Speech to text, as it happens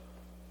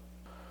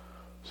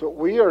So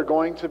we are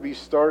going to be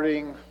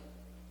starting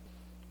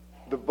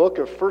the book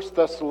of 1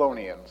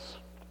 Thessalonians.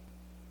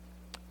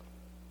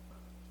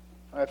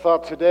 I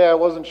thought today I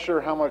wasn't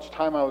sure how much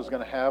time I was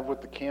going to have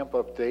with the camp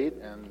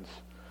update and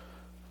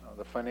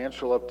the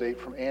financial update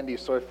from Andy,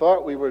 so I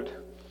thought we would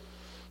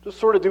just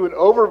sort of do an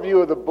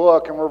overview of the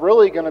book, and we're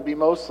really going to be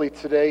mostly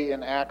today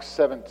in Acts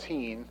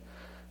 17.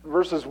 In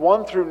verses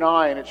 1 through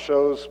 9, it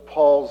shows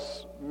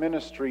Paul's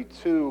ministry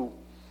to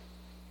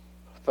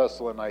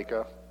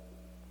Thessalonica.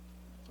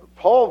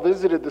 Paul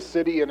visited the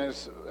city,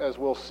 as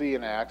we'll see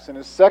in Acts, in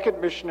his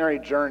second missionary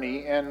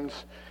journey, and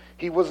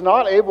he was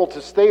not able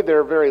to stay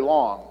there very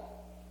long.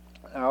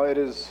 Now, it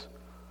is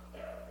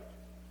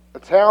a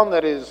town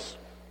that is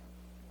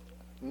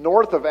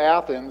north of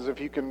Athens. If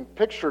you can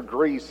picture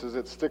Greece as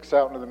it sticks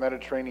out into the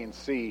Mediterranean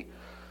Sea,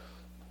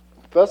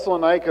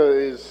 Thessalonica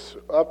is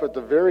up at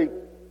the very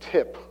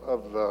tip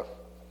of the,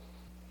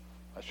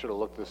 I should have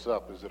looked this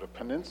up, is it a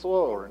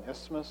peninsula or an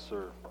isthmus,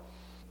 or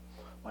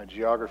my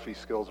geography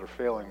skills are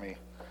failing me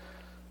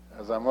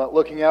as I'm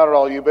looking out at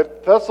all you,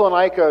 but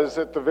Thessalonica is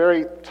at the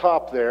very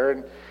top there.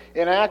 And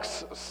in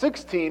Acts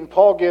 16,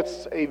 Paul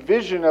gets a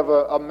vision of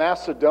a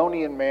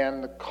Macedonian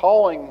man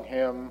calling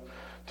him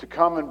to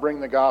come and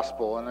bring the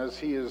gospel. And as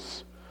he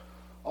is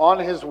on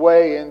his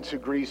way into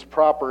Greece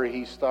proper,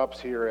 he stops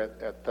here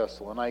at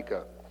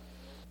Thessalonica.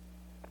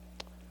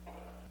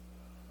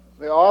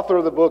 The author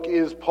of the book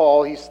is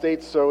Paul. He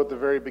states so at the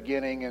very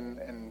beginning,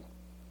 and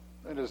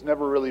it has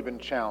never really been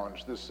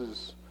challenged. This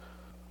is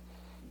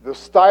the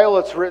style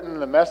it's written,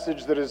 the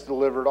message that is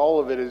delivered,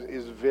 all of it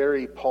is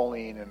very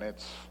Pauline in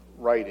its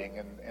writing,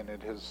 and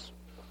it has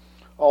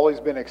always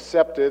been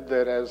accepted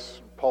that,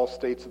 as Paul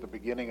states at the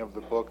beginning of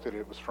the book, that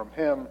it was from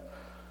him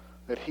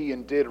that he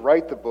did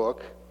write the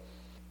book.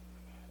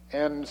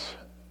 And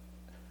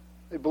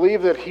they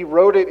believe that he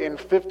wrote it in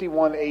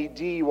 51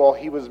 AD while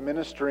he was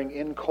ministering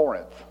in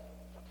Corinth.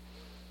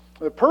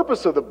 The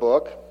purpose of the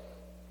book,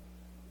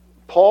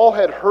 Paul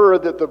had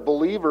heard that the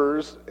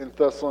believers in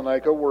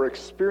Thessalonica were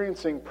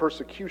experiencing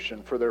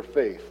persecution for their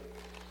faith.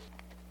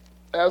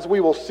 As we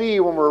will see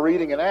when we're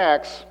reading in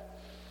Acts,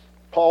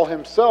 Paul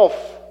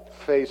himself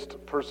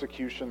faced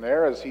persecution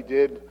there, as he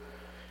did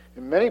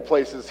in many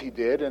places he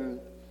did.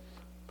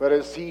 But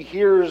as he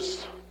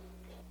hears,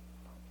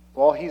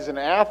 while he's in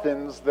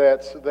Athens,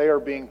 that they are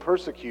being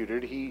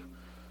persecuted, he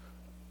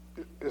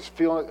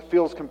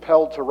feels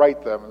compelled to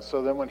write them. And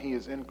so then when he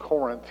is in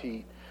Corinth,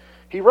 he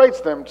writes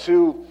them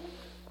to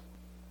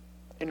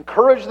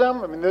encourage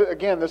them. I mean,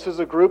 again, this is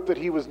a group that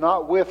he was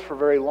not with for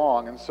very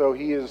long, and so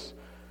he has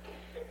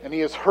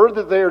heard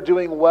that they are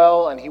doing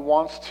well, and he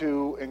wants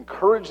to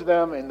encourage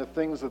them in the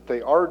things that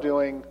they are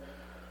doing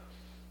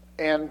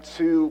and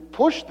to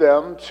push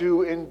them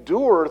to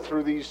endure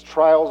through these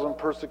trials and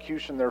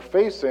persecution they're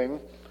facing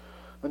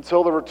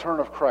until the return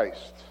of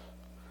Christ.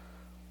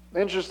 The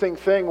interesting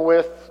thing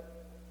with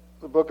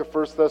the book of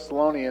 1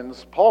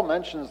 Thessalonians, Paul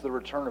mentions the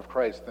return of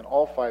Christ in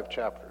all 5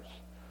 chapters,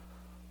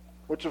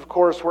 which of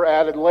course were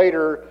added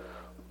later,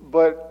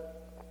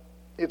 but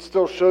it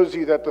still shows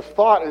you that the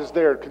thought is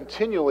there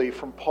continually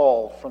from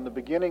Paul, from the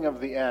beginning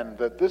of the end,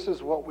 that this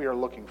is what we are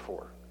looking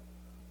for.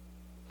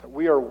 That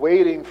we are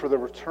waiting for the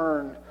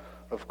return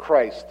of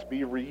Christ, to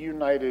be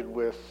reunited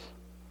with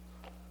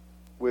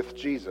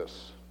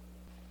Jesus.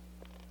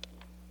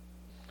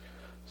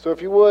 So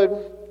if you would,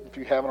 if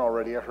you haven't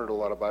already, I heard a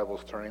lot of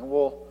Bibles turning,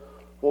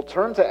 we'll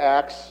turn to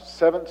Acts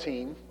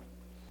 17.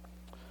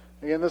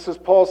 Again, this is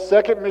Paul's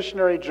second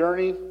missionary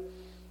journey.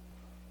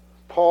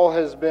 Paul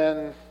has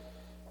been,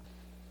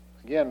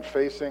 again,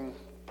 facing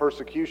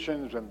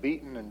persecution. He's been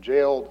beaten and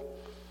jailed.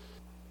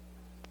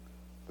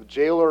 The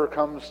jailer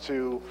comes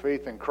to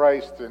faith in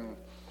Christ, and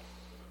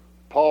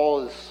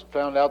Paul is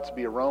found out to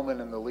be a Roman,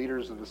 and the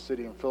leaders of the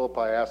city in Philippi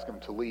ask him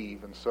to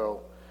leave, and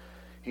so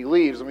he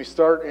leaves. And we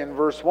start in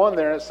verse 1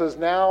 there, and it says,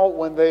 "Now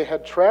when they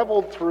had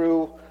traveled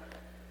through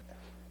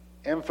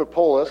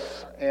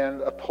Amphipolis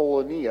and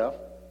Apollonia,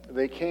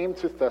 they came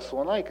to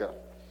Thessalonica,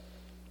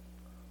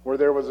 where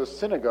there was a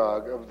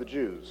synagogue of the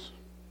Jews."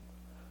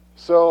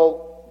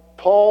 So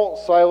Paul,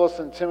 Silas,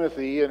 and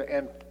Timothy,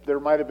 and there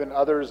might have been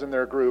others in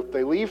their group,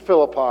 they leave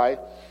Philippi,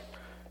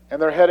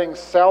 and they're heading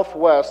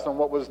southwest on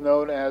what was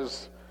known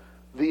as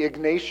the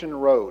Egnatian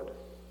Road.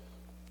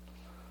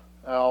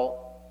 Now,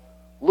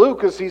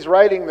 Luke, as he's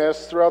writing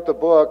this throughout the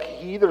book,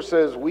 he either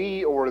says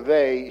we or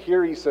they.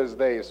 Here he says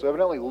they. So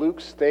evidently Luke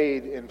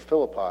stayed in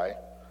Philippi.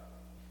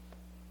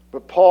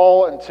 But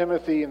Paul and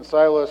Timothy and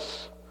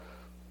Silas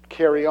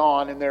carry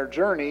on in their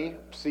journey,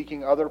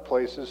 seeking other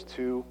places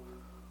to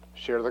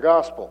share the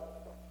gospel.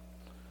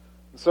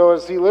 And so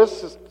as he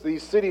lists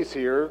these cities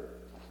here,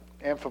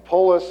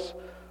 Amphipolis,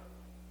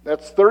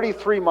 that's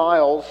 33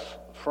 miles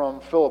from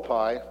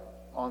Philippi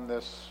on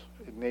this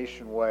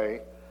Egnatian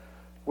Way,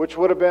 which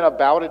would have been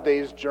about a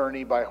day's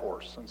journey by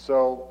horse. And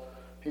so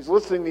he's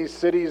listing these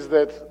cities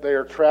that they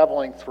are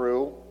traveling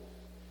through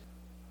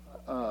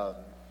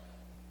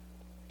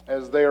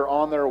as they are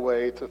on their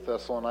way to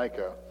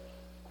Thessalonica.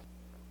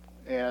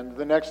 And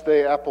the next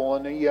day,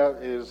 Apollonia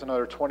is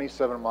another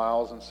 27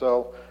 miles. And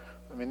so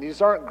I mean,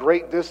 these aren't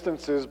great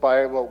distances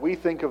by what we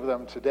think of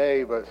them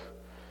today, but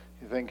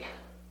you think,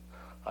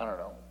 I don't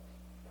know,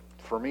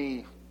 for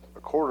me, a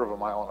quarter of a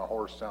mile on a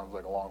horse sounds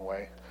like a long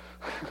way.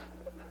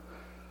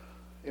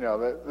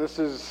 This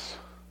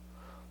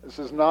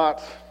is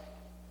not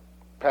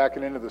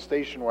packing into the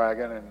station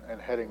wagon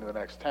and heading to the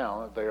next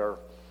town. They are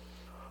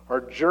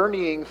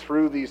journeying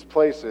through these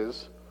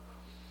places.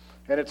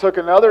 And it took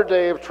another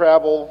day of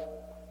travel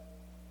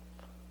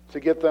to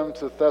get them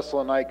to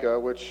Thessalonica,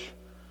 which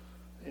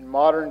in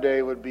modern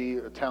day would be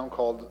a town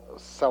called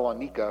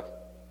Salonika.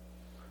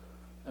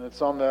 And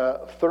it's on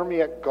the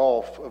Thermic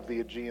Gulf of the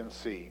Aegean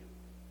Sea.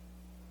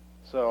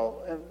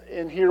 So,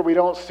 in here we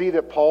don't see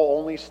that Paul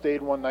only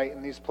stayed one night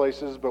in these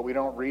places, but we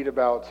don't read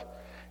about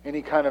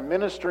any kind of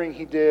ministering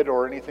he did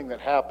or anything that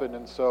happened,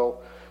 and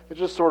so it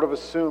just sort of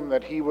assumed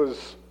that he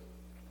was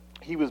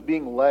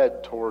being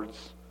led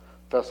towards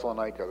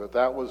Thessalonica,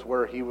 that was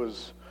where he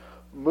was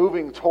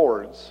moving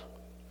towards,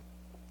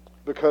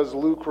 because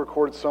Luke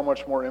records so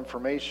much more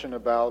information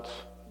about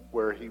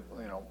where he,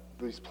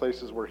 these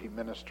places where he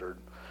ministered.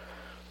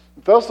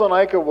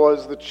 Thessalonica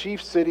was the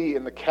chief city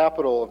and the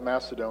capital of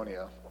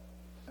Macedonia.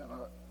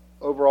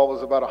 Overall, it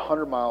was about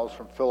 100 miles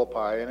from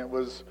Philippi, and it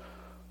was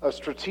a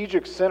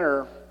strategic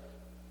center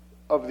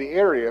of the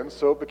area, and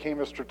so it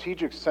became a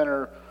strategic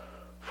center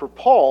for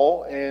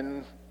Paul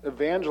in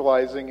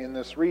evangelizing in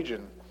this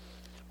region.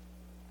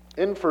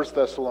 In 1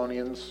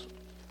 Thessalonians,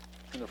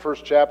 in the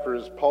first chapter,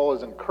 as Paul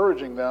is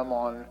encouraging them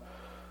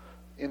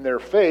in their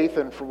faith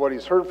and for what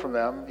he's heard from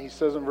them, he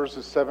says in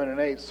verses 7 and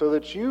 8, so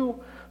that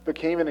you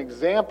became an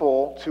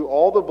example to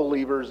all the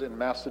believers in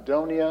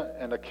Macedonia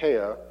and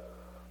Achaia,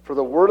 for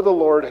the word of the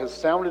Lord has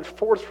sounded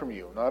forth from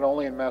you, not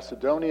only in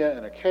Macedonia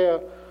and Achaia,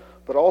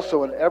 but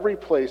also in every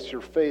place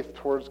your faith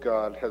towards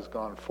God has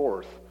gone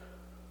forth,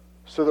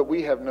 so that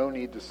we have no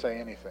need to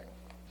say anything.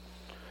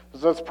 So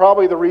that's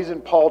probably the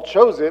reason Paul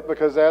chose it,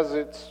 because as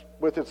it's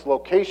with its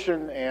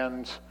location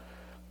and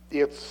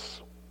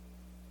its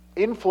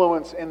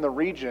influence in the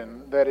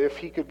region, that if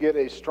he could get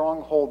a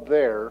stronghold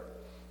there,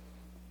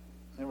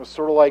 it was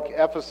sort of like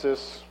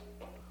Ephesus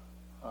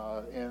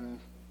in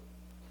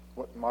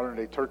what modern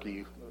day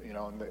Turkey,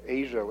 in the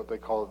Asia, what they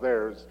call it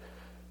there, is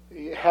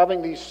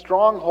having these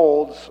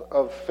strongholds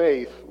of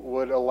faith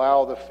would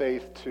allow the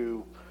faith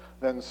to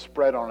then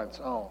spread on its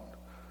own.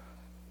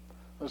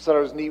 I just thought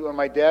it was neat when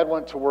my dad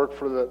went to work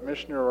for the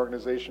missionary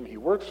organization he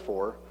works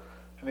for,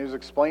 and he was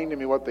explaining to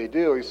me what they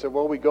do. He said,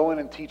 well, we go in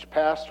and teach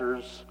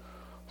pastors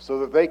so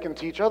that they can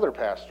teach other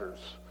pastors.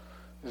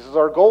 He says,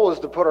 our goal is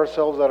to put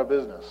ourselves out of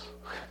business.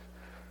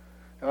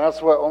 And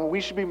that's what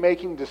we should be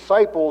making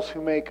disciples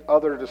who make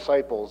other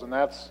disciples. And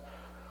that's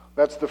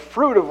the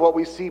fruit of what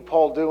we see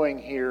Paul doing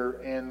here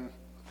in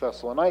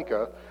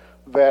Thessalonica,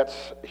 that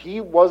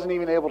he wasn't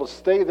even able to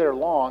stay there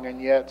long,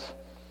 and yet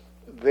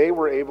they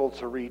were able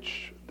to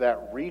reach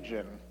that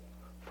region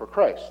for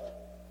Christ.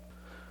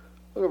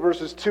 Look at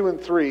verses 2 and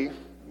 3. It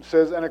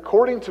says, and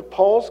according to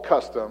Paul's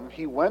custom,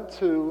 he went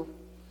to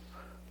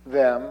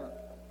them.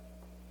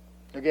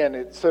 Again,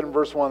 it said in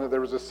verse 1 that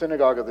there was a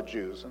synagogue of the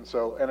Jews.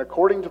 And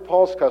according to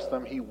Paul's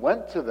custom, he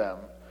went to them,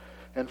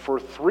 and for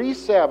 3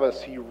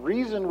 Sabbaths he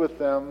reasoned with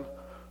them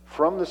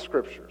from the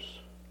Scriptures,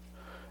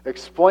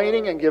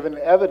 explaining and giving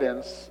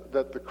evidence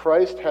that the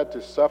Christ had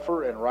to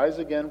suffer and rise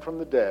again from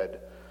the dead,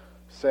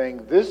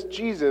 saying, this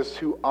Jesus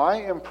who I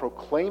am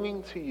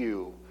proclaiming to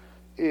you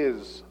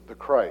is the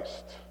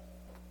Christ.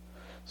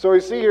 So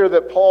we see here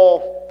that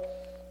Paul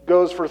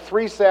goes for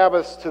 3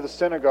 Sabbaths to the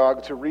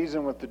synagogue to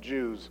reason with the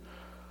Jews.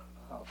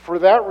 For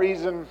that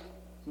reason,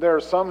 there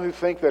are some who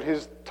think that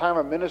his time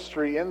of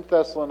ministry in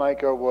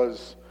Thessalonica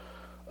was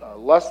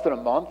less than a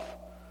month.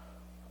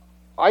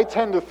 I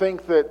tend to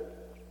think that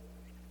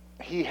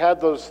he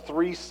had those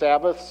 3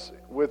 Sabbaths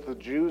with the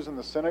Jews in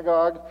the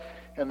synagogue,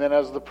 and then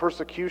as the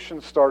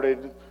persecution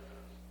started,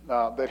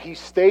 that he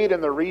stayed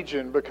in the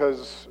region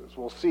because, as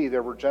we'll see,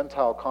 there were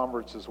Gentile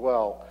converts as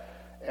well,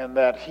 and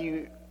that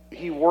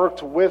he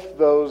worked with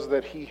those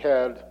that he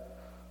had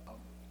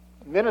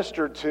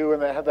ministered to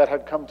and that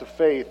had come to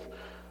faith.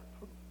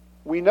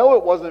 We know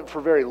it wasn't for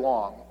very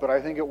long, but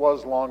I think it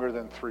was longer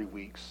than 3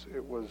 weeks.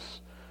 It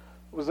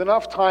was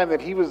enough time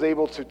that he was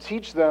able to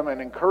teach them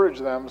and encourage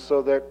them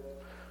so that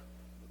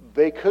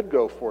they could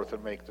go forth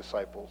and make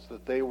disciples,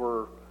 that they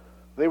were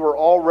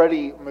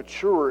already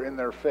mature in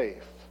their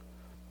faith.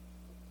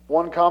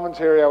 One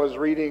commentary I was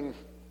reading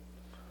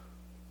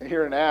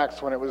here in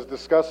Acts when it was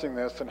discussing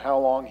this and how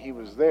long he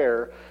was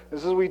there, it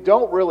says we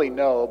don't really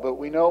know, but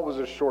we know it was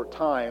a short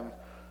time.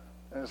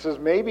 And it says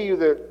maybe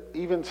that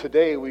even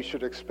today we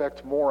should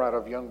expect more out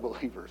of young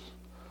believers.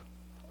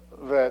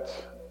 That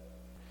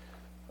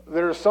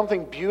there's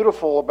something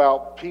beautiful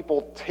about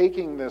people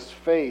taking this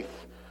faith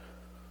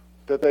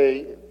that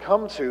they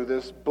come to,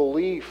 this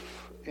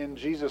belief in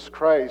Jesus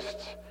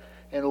Christ,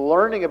 and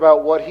learning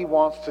about what he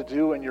wants to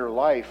do in your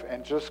life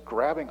and just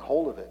grabbing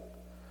hold of it.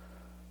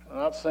 I'm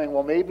not saying,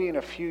 well, maybe in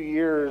a few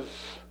years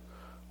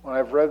when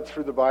I've read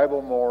through the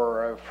Bible more,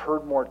 or I've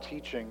heard more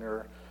teaching,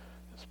 or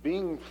it's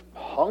being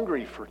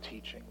hungry for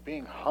teaching,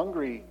 being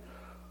hungry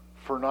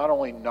for not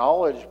only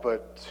knowledge,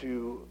 but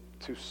to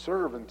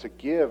serve and to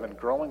give, and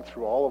growing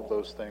through all of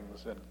those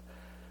things. And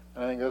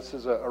I think this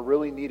is a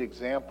really neat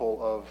example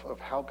of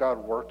how God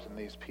worked in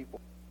these people.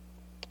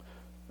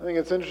 I think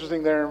it's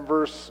interesting there in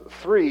verse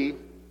 3,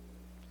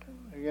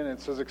 again it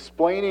says,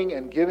 explaining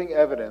and giving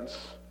evidence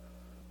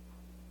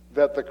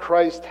that the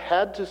Christ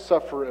had to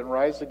suffer and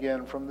rise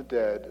again from the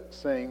dead,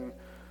 saying,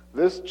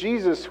 this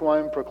Jesus who I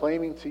am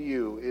proclaiming to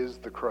you is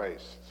the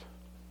Christ.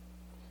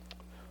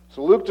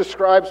 So Luke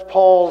describes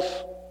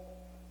Paul's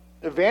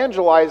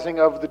evangelizing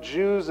of the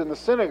Jews in the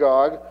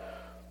synagogue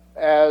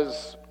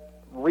as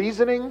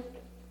reasoning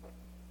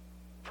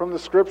from the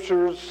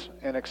Scriptures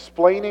and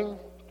explaining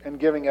and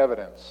giving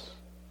evidence.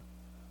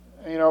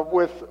 You know,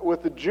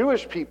 with the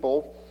Jewish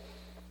people,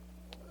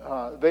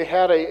 they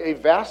had a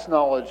vast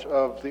knowledge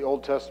of the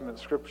Old Testament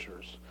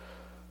Scriptures.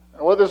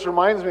 And what this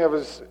reminds me of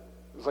is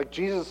like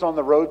Jesus on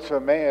the road to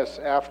Emmaus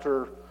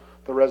after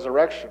the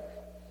resurrection.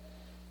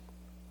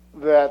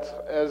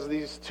 That as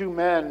these two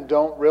men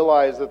don't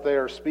realize that they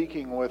are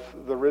speaking with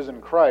the risen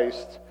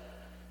Christ,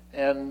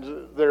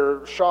 and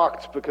they're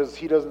shocked because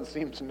he doesn't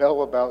seem to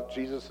know about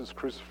Jesus'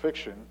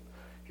 crucifixion,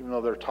 even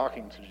though they're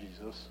talking to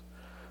Jesus.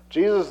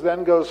 Jesus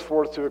then goes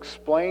forth to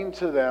explain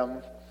to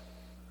them,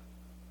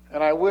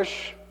 and I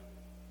wish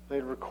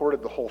they'd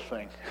recorded the whole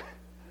thing.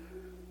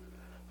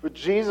 But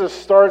Jesus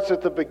starts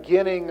at the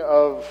beginning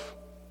of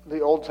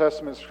the Old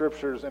Testament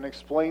Scriptures and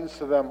explains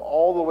to them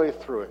all the way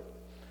through it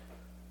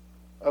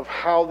of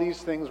how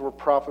these things were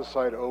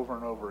prophesied over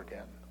and over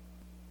again.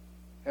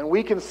 And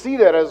we can see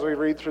that as we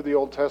read through the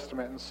Old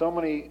Testament, and so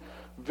many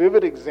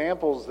vivid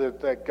examples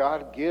that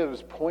God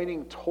gives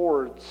pointing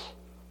towards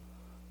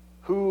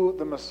who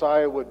the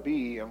Messiah would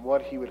be and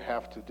what he would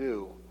have to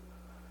do.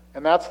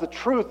 And that's the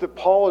truth that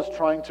Paul is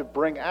trying to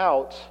bring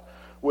out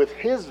with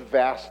his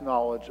vast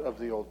knowledge of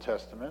the Old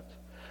Testament,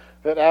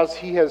 that as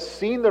he has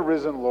seen the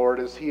risen Lord,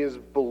 as he has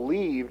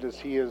believed, as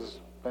he has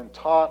been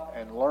taught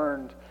and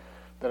learned,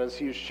 that as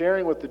he is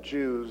sharing with the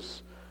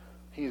Jews,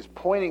 he is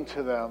pointing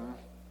to them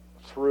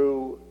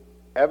through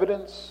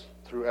evidence,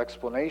 through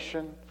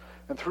explanation,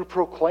 and through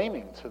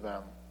proclaiming to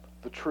them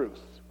the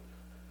truth.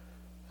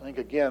 I think,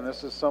 again,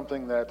 this is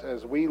something that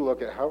as we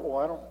look at I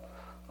don't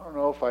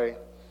know if I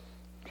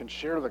can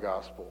share the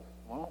gospel.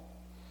 Well,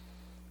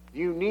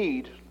 you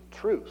need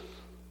truth,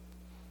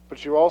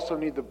 but you also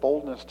need the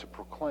boldness to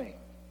proclaim.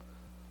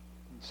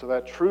 So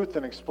that truth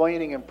and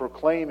explaining and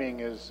proclaiming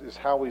is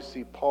how we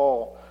see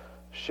Paul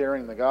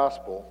sharing the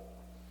gospel,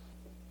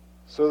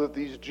 so that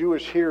these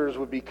Jewish hearers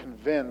would be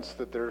convinced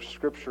that their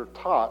Scripture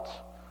taught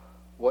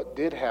what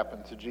did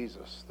happen to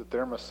Jesus, that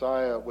their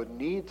Messiah would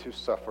need to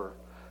suffer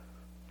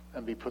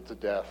and be put to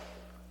death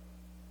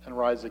and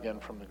rise again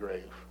from the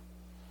grave.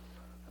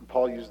 And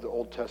Paul used the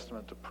Old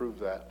Testament to prove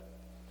that.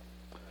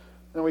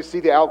 Then we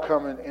see the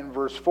outcome in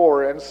verse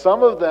 4. And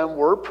some of them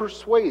were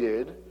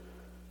persuaded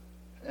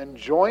and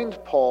joined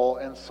Paul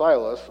and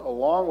Silas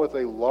along with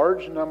a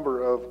large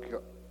number of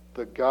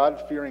the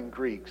God-fearing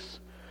Greeks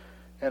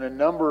and a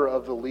number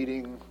of the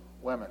leading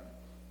women.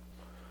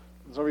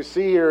 And so we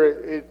see here,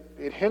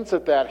 it hints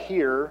at that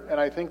here, and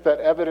I think that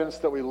evidence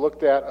that we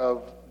looked at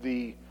of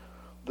the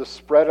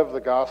spread of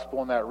the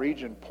gospel in that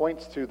region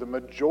points to the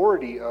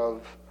majority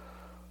of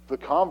the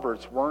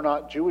converts were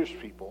not Jewish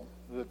people,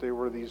 that they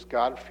were these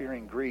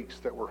God-fearing Greeks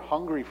that were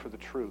hungry for the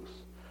truth,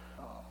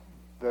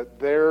 that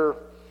their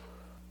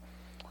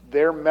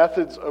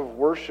methods of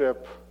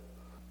worship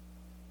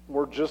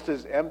were just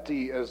as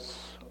empty as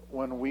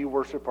when we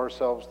worship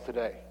ourselves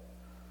today.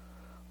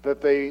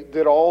 That they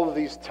did all of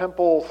these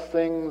temple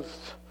things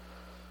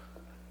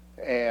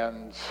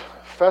and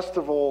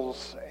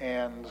festivals,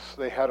 and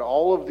they had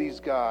all of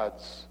these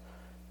gods,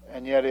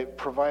 and yet it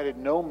provided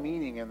no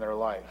meaning in their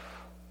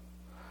life.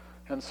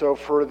 And so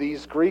for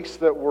these Greeks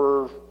that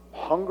were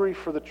hungry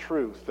for the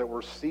truth, that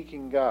were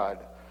seeking God,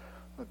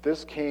 that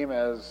this came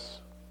as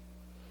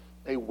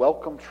a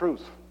welcome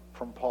truth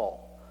from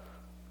Paul.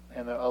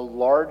 And a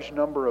large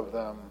number of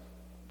them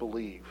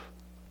believe.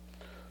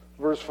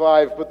 Verse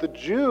 5, but the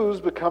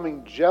Jews,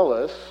 becoming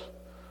jealous,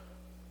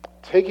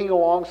 taking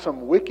along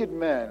some wicked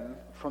men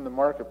from the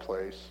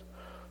marketplace,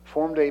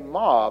 formed a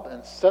mob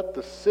and set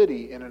the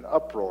city in an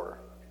uproar.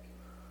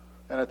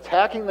 And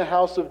attacking the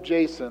house of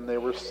Jason, they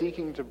were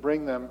seeking to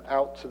bring them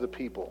out to the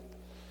people.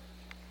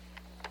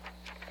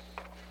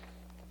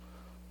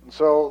 And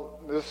so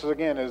this,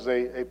 again, is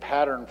a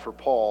pattern for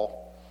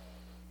Paul.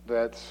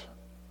 That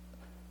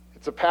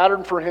it's a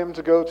pattern for him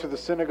to go to the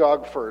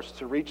synagogue first,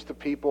 to reach the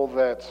people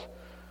that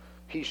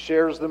he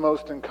shares the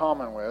most in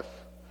common with.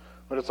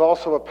 But it's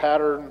also a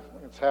pattern,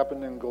 it's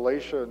happened in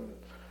Galatia and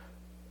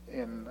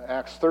in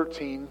Acts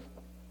 13,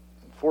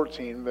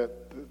 14,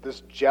 that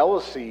this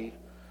jealousy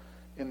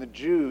in the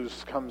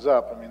Jews comes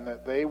up. I mean,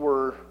 that they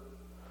were,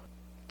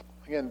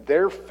 again,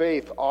 their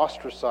faith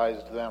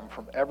ostracized them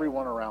from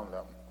everyone around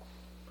them.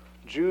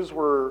 Jews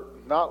were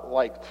not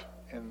liked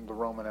in the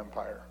Roman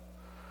Empire.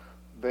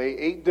 They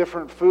ate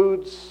different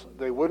foods.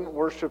 They wouldn't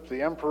worship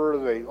the emperor.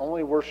 They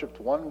only worshiped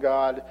one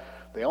God.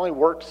 They only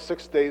worked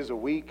 6 days a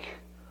week.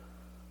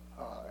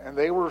 And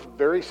they were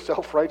very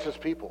self-righteous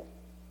people.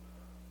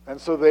 And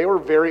so they were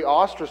very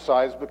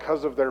ostracized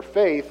because of their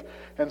faith.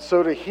 And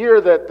so to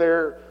hear that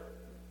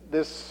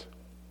this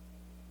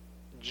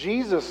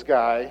Jesus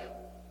guy,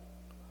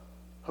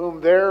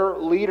 whom their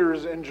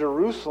leaders in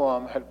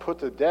Jerusalem had put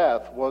to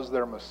death, was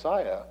their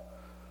Messiah,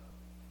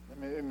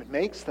 it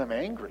makes them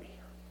angry.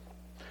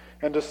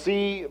 And to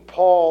see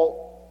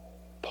Paul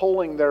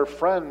pulling their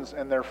friends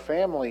and their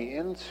family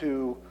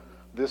into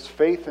this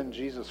faith in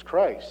Jesus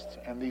Christ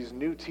and these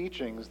new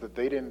teachings that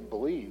they didn't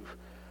believe,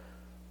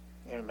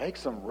 it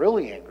makes them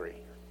really angry.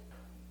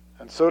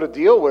 And so to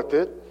deal with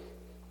it,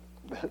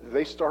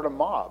 they start a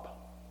mob.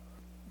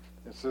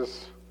 It's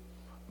this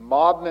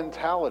mob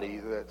mentality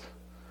that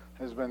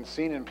has been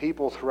seen in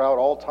people throughout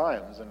all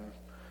times, and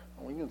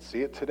we can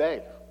see it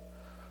today.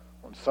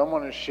 When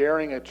someone is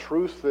sharing a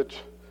truth that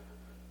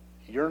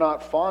you're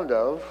not fond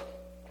of,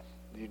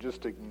 do you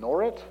just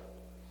ignore it?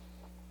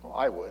 Well,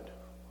 I would.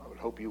 I would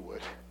hope you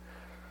would.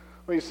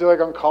 Well, you see, like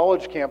on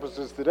college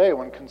campuses today,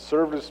 when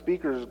conservative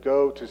speakers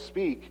go to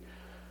speak,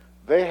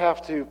 they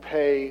have to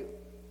pay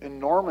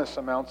enormous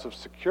amounts of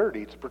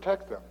security to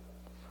protect them.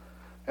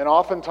 And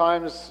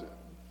oftentimes,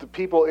 the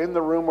people in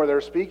the room where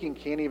they're speaking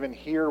can't even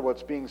hear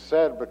what's being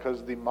said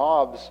because the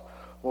mobs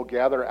will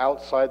gather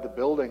outside the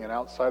building and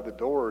outside the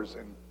doors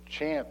and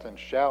chant and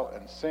shout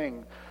and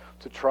sing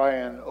to try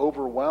and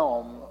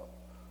overwhelm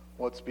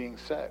what's being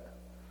said.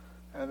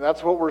 And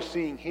that's what we're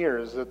seeing here,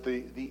 is that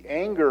the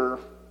anger,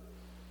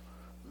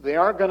 they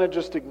aren't going to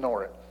just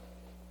ignore it.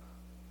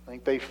 I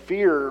think they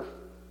fear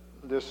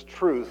this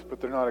truth, but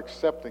they're not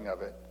accepting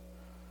of it.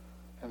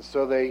 And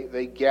so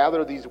they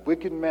gather these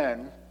wicked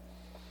men,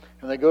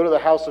 and they go to the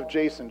house of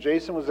Jason.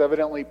 Jason was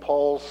evidently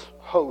Paul's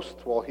host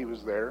while he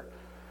was there.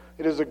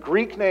 It is a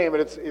Greek name,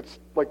 and it's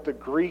like the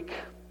Greek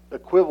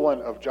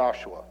equivalent of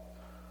Joshua.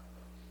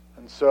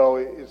 And so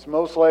it's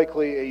most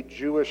likely a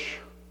Jewish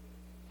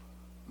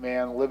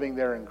man living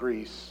there in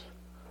Greece.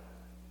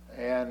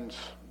 And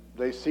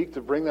they seek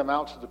to bring them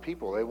out to the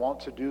people. They want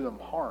to do them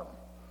harm.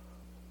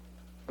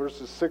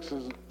 Verses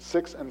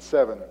 6 and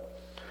 7.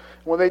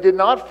 When they did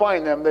not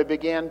find them, they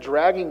began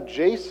dragging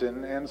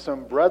Jason and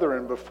some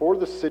brethren before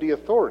the city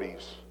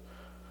authorities,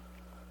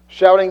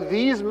 shouting,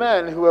 "These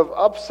men who have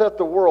upset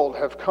the world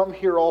have come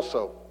here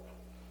also.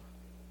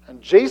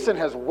 And Jason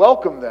has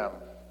welcomed them.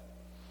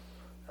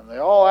 And they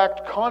all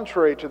act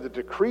contrary to the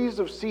decrees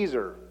of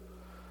Caesar,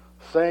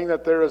 saying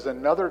that there is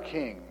another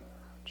king,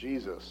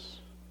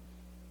 Jesus."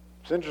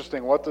 It's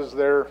interesting. What does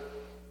their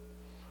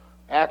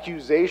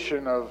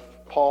accusation of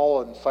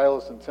Paul and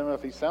Silas and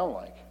Timothy sound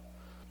like?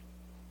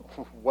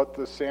 What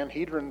the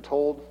Sanhedrin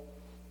told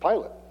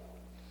Pilate.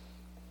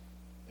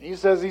 He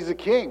says he's a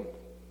king.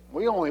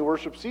 We only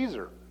worship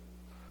Caesar.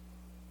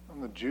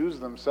 And the Jews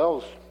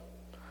themselves,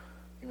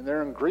 even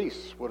there in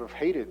Greece, would have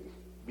hated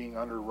being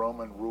under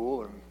Roman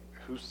rule and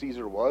who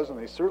Caesar was, and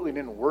they certainly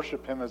didn't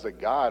worship him as a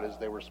god as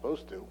they were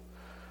supposed to.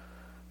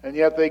 And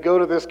yet they go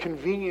to this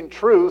convenient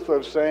truth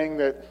of saying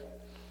that,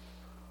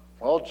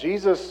 well,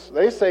 Jesus,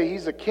 they say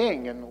he's a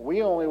king, and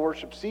we only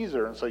worship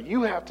Caesar, and so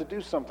you have to do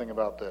something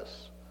about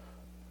this.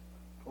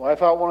 Well, I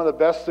thought one of the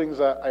best things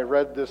I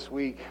read this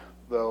week,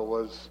 though,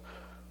 was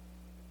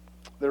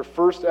their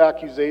first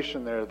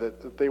accusation there,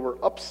 that they were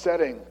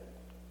upsetting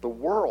the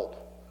world.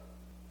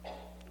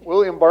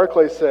 William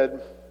Barclay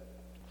said,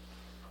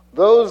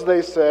 "Those,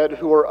 they said,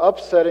 who are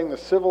upsetting the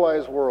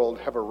civilized world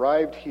have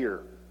arrived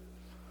here.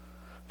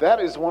 That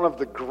is one of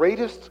the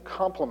greatest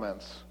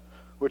compliments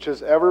which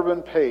has ever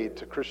been paid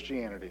to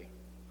Christianity.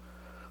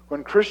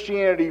 When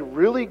Christianity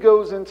really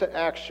goes into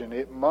action,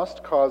 it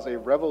must cause a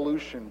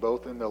revolution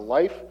both in the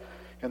life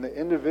and the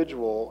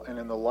individual and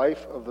in the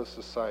life of the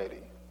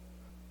society.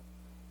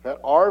 That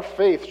our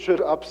faith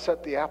should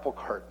upset the apple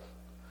cart."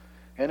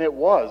 And it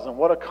was, and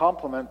what a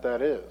compliment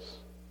that is.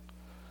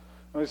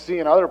 And we see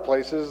in other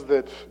places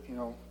that,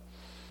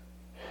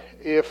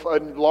 if a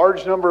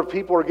large number of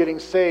people are getting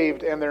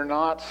saved and they're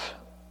not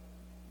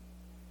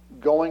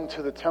going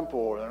to the temple,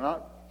 or they're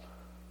not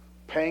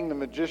paying the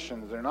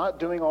magicians, they're not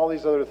doing all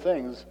these other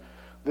things,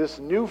 this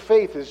new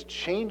faith is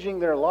changing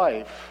their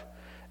life,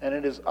 and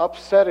it is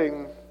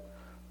upsetting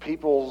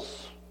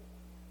people's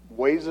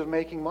ways of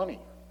making money.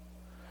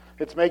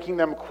 It's making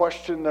them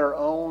question their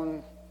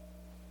own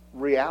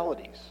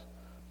realities.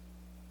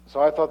 So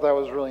I thought that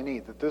was really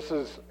neat, that this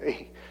is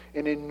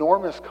an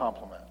enormous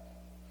compliment.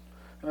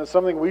 And it's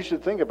something we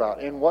should think about.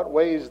 In what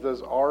ways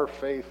does our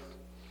faith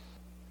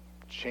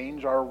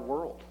change our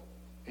world,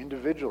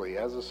 individually,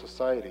 as a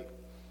society?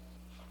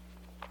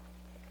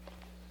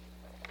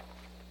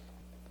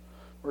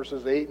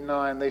 Verses 8 and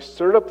 9, they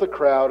stirred up the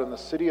crowd and the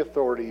city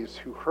authorities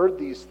who heard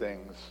these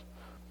things.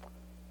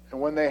 And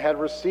when they had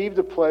received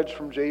a pledge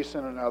from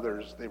Jason and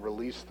others, they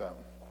released them.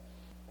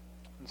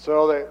 And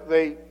so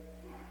they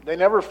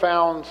never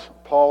found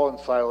Paul and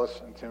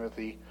Silas and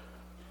Timothy,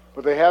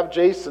 but they have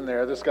Jason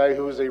there, this guy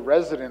who is a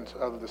resident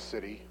of the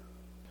city.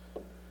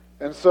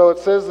 And so it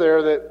says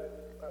there that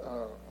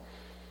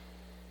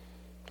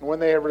when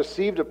they had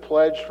received a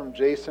pledge from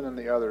Jason and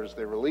the others,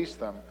 they released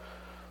them.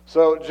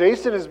 So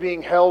Jason is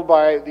being held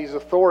by these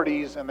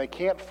authorities, and they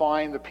can't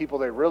find the people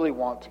they really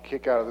want to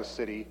kick out of the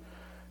city.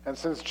 And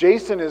since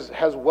Jason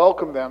has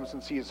welcomed them,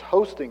 since he is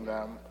hosting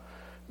them,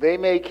 they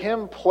make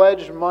him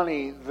pledge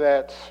money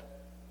that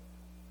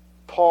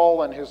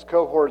Paul and his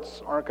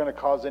cohorts aren't going to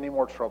cause any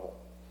more trouble,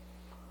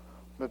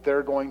 that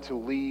they're going to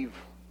leave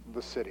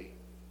the city.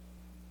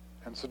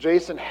 And so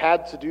Jason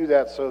had to do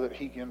that so that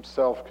he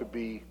himself could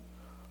be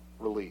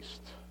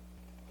released.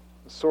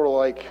 It's sort of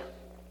like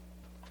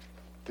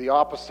the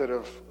opposite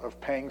of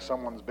paying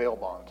someone's bail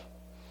bond.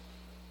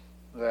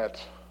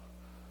 That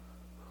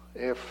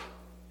if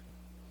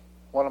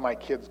one of my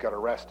kids got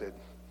arrested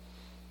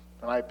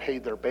and I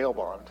paid their bail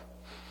bond,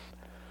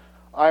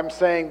 I'm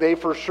saying they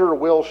for sure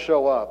will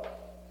show up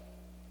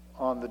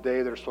on the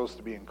day they're supposed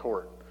to be in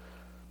court.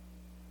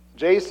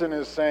 Jason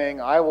is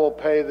saying, I will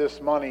pay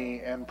this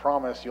money and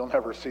promise you'll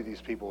never see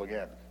these people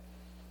again.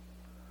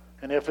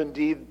 And if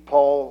indeed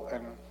Paul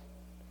and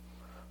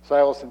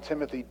Silas and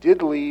Timothy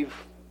did leave,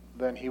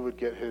 then he would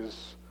get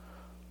his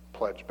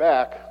pledge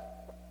back.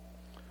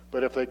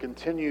 But if they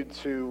continued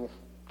to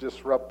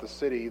disrupt the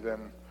city,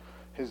 then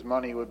his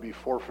money would be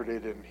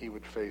forfeited and he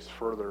would face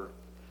further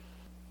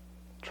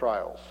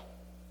trials.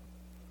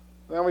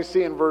 Then we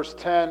see in verse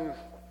 10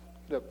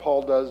 that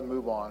Paul does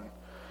move on.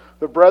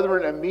 The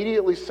brethren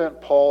immediately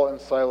sent Paul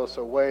and Silas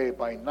away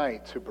by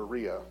night to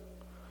Berea.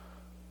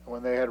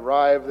 When they had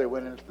arrived, they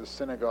went into the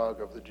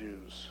synagogue of the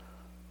Jews.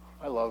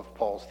 I love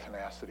Paul's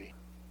tenacity.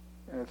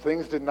 And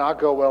things did not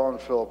go well in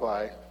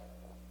Philippi.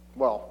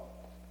 Well,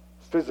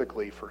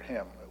 physically for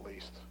him at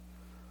least.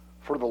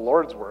 For the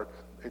Lord's work,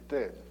 it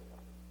did.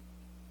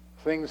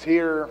 Things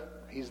here,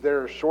 he's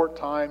there a short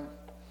time.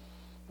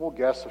 We'll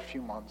guess a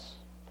few months.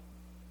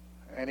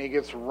 And he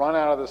gets run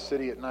out of the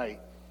city at night.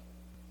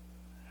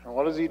 And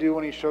what does he do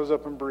when he shows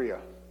up in Berea?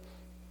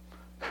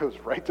 Goes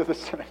right to the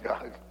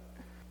synagogue.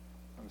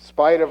 In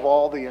spite of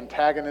all the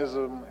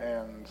antagonism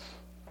and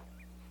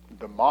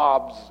the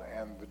mobs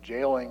and the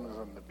jailings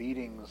and the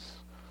beatings,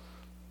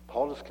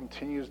 Paul just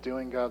continues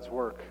doing God's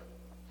work.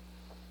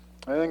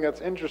 I think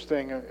that's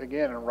interesting,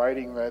 again, in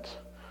writing that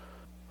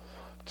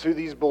to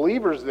these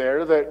believers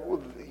there, that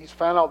he's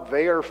found out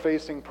they are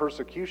facing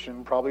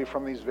persecution, probably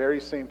from these very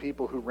same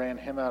people who ran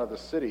him out of the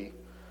city.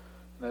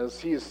 And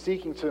as he is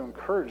seeking to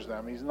encourage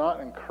them, he's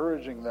not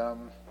encouraging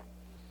them.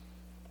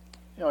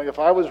 You know, if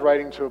I was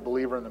writing to a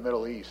believer in the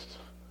Middle East,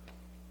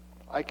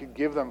 I could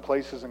give them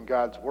places in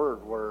God's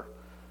Word where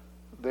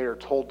they are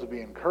told to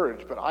be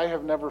encouraged, but I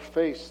have never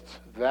faced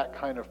that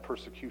kind of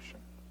persecution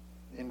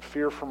in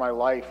fear for my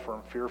life or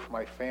in fear for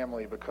my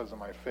family because of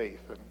my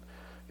faith. And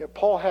yet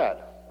Paul had.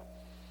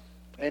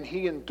 And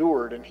he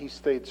endured and he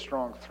stayed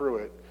strong through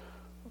it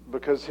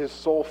because his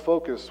sole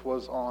focus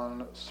was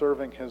on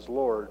serving his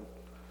Lord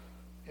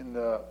in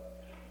the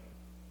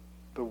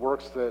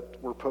works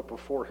that were put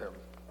before him.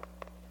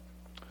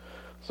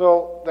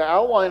 So the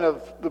outline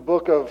of the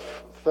book of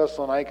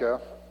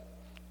Thessalonica,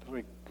 as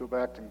we go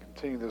back and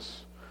continue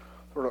this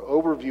sort of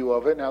overview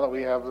of it, now that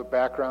we have the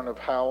background of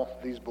how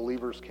these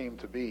believers came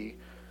to be.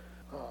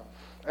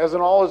 As in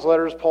all his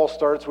letters, Paul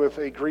starts with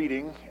a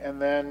greeting,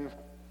 and then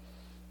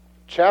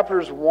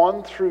chapters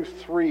 1 through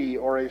 3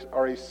 are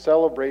a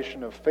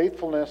celebration of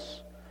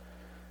faithfulness.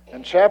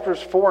 And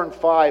chapters 4 and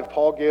 5,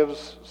 Paul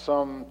gives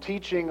some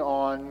teaching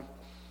on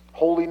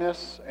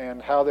holiness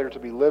and how they're to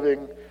be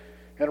living.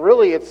 And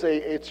really, it's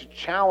a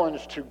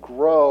challenge to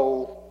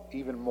grow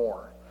even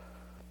more.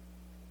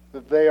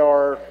 That they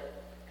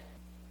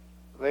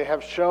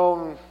have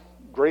shown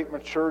great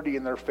maturity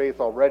in their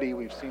faith already.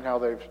 We've seen how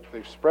they've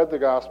spread the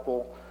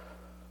gospel.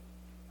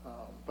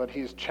 But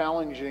he's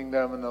challenging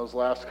them in those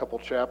last couple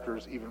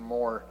chapters even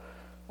more.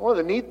 One of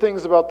the neat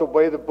things about the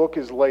way the book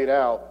is laid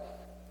out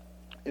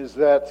is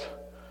that,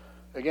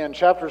 again,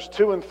 chapters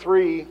 2 and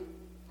 3,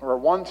 or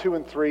 1, 2,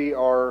 and 3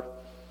 are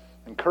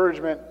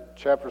encouragement.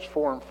 Chapters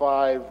 4 and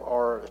 5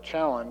 are a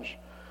challenge.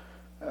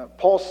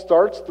 Paul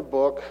starts the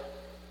book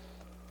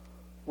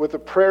with a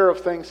prayer of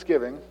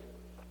thanksgiving.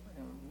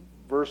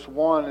 Verse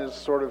 1 is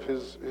sort of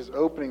his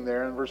opening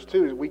there. And verse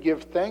 2 is, we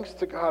give thanks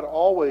to God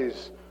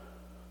always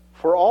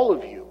for all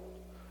of you,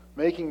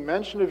 making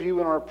mention of you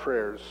in our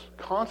prayers,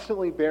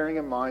 constantly bearing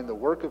in mind the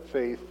work of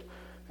faith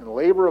and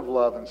labor of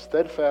love and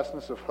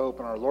steadfastness of hope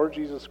in our Lord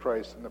Jesus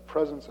Christ in the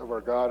presence of our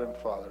God and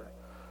Father.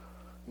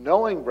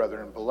 Knowing,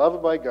 brethren,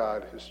 beloved by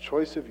God, his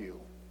choice of you.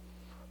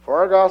 For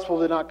our gospel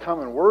did not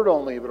come in word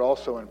only, but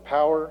also in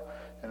power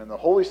and in the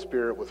Holy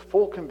Spirit with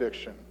full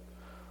conviction,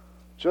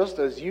 just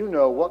as you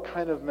know what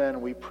kind of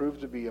men we prove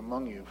to be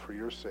among you for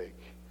your sake.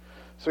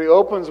 So he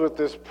opens with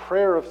this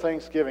prayer of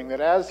thanksgiving,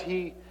 that as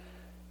he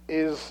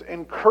is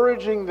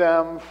encouraging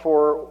them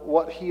for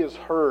what he has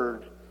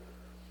heard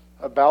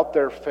about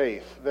their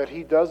faith, that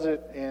he does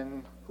it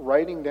in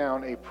writing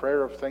down a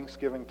prayer of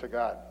thanksgiving to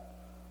God.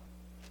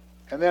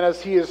 And then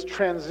as he is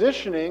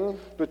transitioning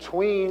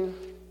between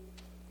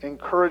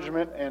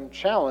encouragement and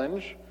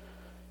challenge,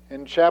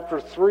 in chapter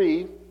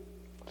 3,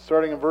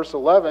 starting in verse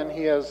 11,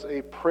 he has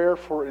a prayer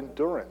for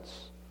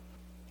endurance.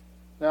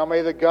 Now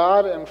may the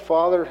God and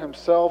Father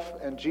himself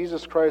and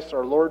Jesus Christ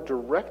our Lord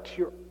direct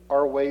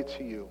our way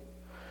to you.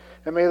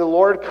 And may the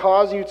Lord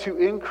cause you to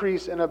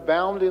increase and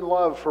abound in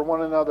love for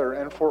one another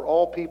and for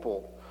all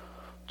people,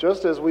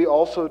 just as we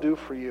also do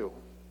for you,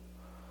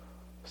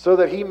 so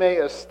that he may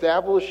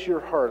establish your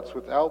hearts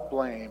without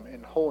blame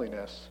in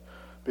holiness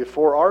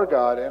before our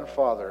God and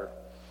Father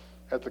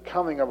at the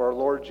coming of our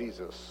Lord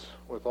Jesus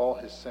with all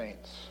his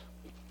saints.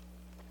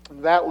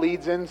 And that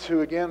leads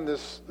into, again,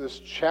 this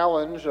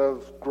challenge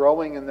of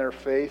growing in their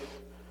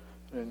faith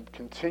and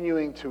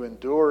continuing to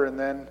endure. And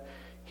then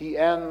he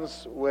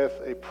ends with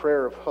a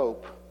prayer of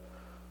hope.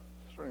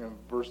 Starting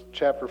in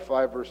chapter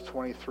 5, verse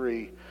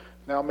 23.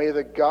 Now may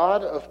the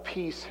God of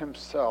peace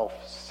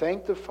himself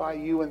sanctify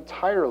you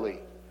entirely,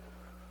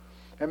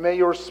 and may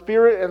your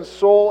spirit and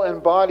soul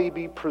and body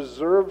be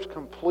preserved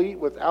complete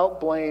without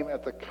blame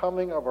at the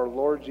coming of our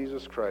Lord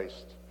Jesus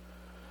Christ.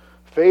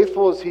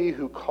 Faithful is he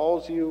who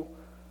calls you,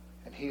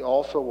 and he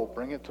also will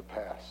bring it to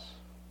pass.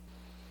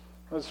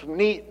 It's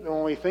neat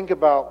when we think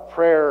about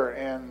prayer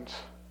and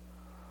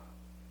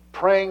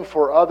praying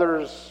for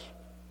others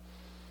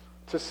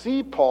to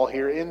see Paul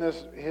here in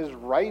his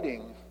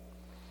writing.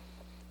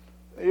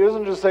 He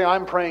doesn't just say,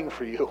 I'm praying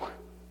for you,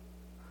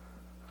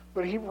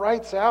 but he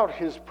writes out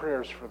his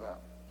prayers for them.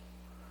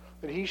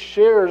 That he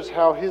shares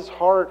how his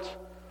heart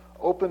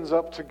opens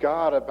up to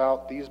God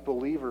about these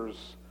believers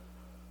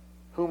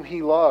whom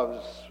he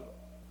loves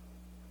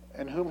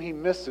and whom he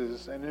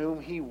misses and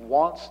whom he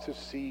wants to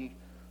see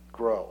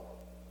grow.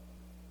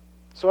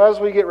 So as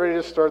we get ready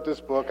to start this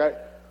book,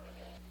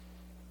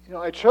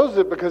 I chose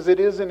it because it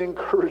is an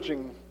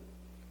encouraging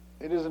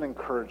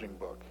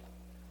book.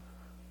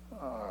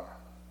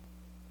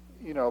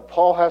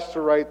 Paul has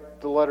to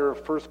write the letter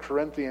of 1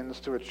 Corinthians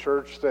to a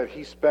church that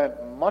he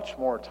spent much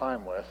more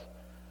time with.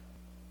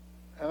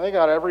 And they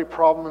got every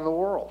problem in the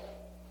world.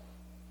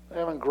 They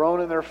haven't grown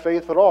in their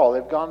faith at all.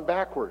 They've gone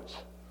backwards.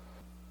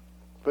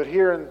 But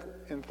here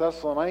in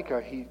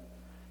Thessalonica, he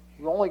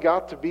only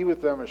got to be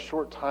with them a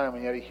short time,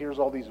 and yet he hears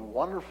all these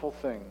wonderful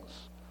things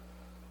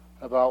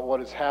about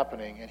what is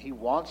happening. And he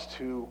wants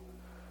to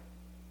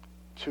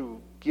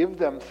give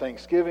them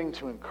thanksgiving,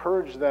 to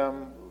encourage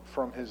them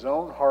from his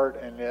own heart,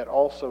 and yet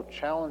also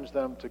challenge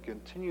them to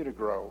continue to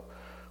grow,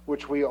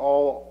 which we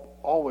all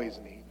always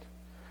need.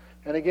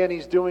 And again,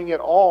 he's doing it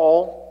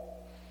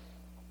all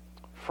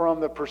from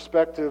the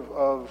perspective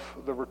of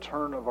the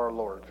return of our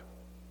Lord,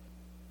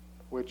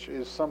 which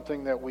is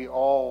something that we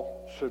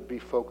all should be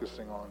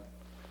focusing on.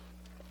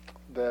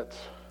 That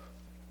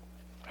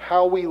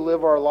how we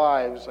live our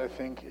lives, I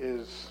think,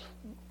 is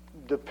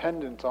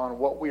dependent on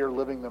what we are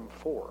living them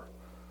for.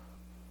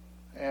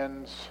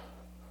 And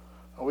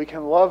we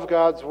can love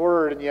God's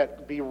word and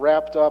yet be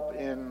wrapped up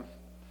in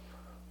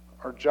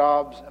our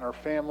jobs and our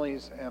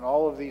families and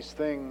all of these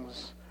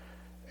things.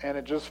 And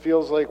it just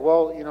feels like,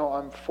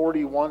 I'm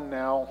 41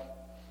 now.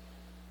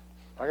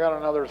 I got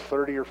another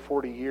 30 or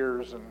 40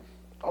 years and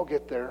I'll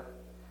get there.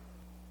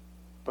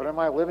 But am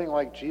I living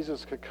like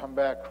Jesus could come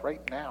back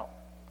right now?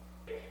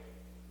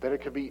 That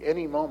it could be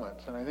any moment.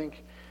 And I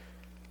think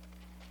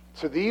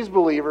to these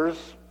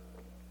believers,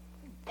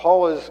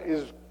 Paul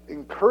is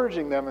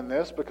encouraging them in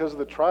this because of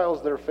the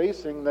trials they're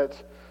facing, that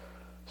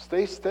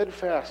stay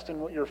steadfast in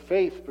your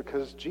faith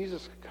because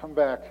Jesus could come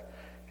back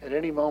at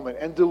any moment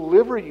and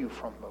deliver you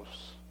from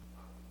those.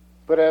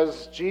 But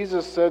as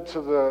Jesus said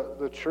to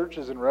the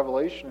churches in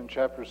Revelation in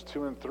chapters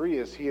 2 and 3,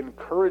 as he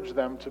encouraged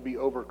them to be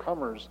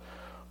overcomers,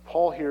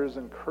 Paul here is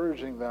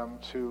encouraging them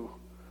to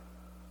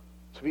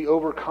be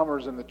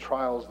overcomers in the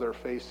trials they're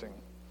facing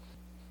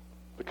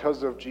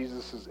because of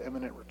Jesus'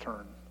 imminent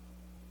return.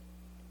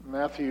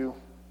 Matthew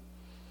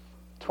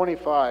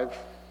 25,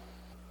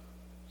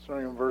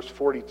 starting in verse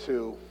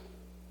 42.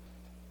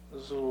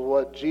 This is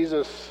what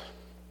Jesus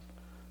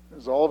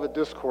is all of a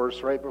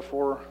discourse right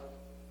before,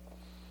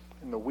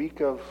 in the week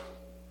of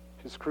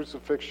his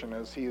crucifixion,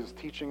 as he is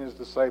teaching his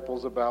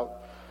disciples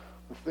about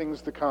the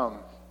things to come.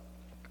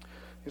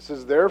 He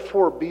says,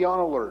 "Therefore be on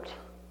alert,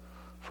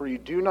 for you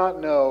do not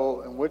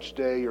know in which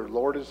day your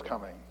Lord is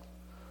coming.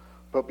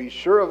 But be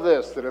sure of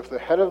this, that if the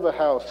head of the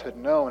house had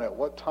known at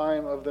what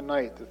time of the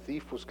night the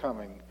thief was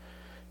coming,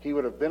 he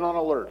would have been on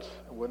alert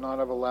and would not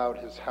have allowed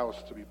his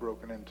house to be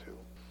broken into."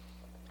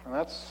 And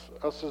that's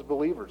us as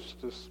believers,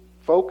 just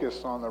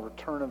focus on the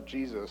return of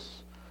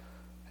Jesus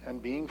and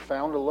being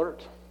found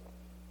alert.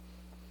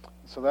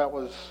 So that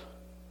was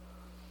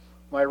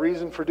my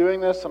reason for doing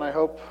this, and I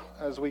hope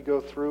as we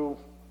go through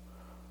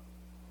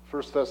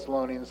 1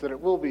 Thessalonians that it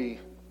will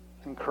be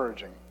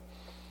encouraging.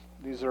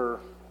 These are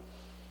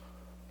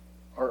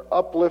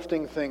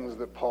uplifting things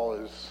that Paul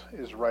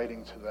is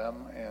writing to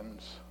them,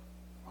 and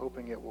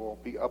hoping it will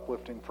be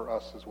uplifting for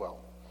us as well.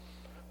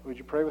 Would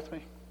you pray with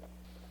me?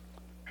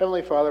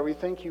 Heavenly Father, we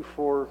thank you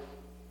for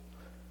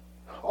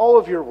all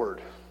of your word,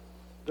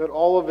 that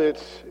all of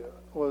it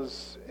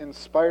was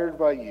inspired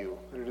by you,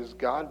 that it is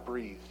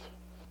God-breathed,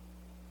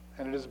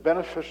 and it is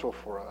beneficial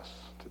for us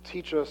to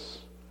teach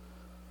us,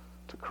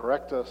 to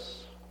correct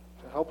us,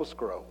 to help us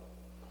grow.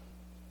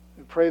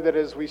 We pray that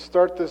as we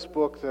start this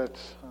book, that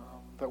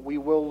that we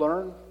will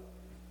learn,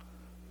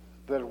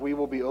 that we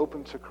will be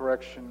open to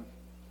correction,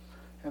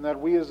 and that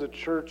we as a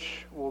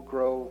church will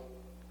grow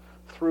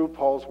through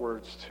Paul's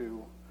words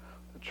to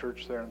the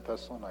church there in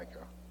Thessalonica.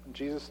 In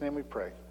Jesus' name we pray.